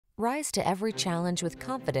Rise to every challenge with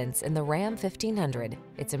confidence in the Ram 1500.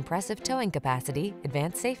 Its impressive towing capacity,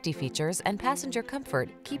 advanced safety features, and passenger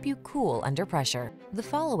comfort keep you cool under pressure. The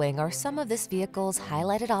following are some of this vehicle's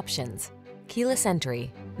highlighted options: keyless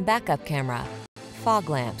entry, backup camera,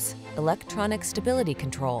 fog lamps, electronic stability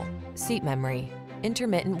control, seat memory,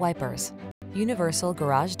 intermittent wipers, universal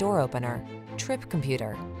garage door opener, trip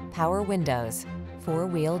computer, power windows,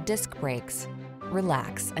 four-wheel disc brakes.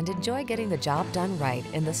 Relax and enjoy getting the job done right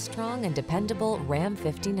in the strong and dependable Ram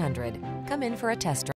 1500. Come in for a test drive.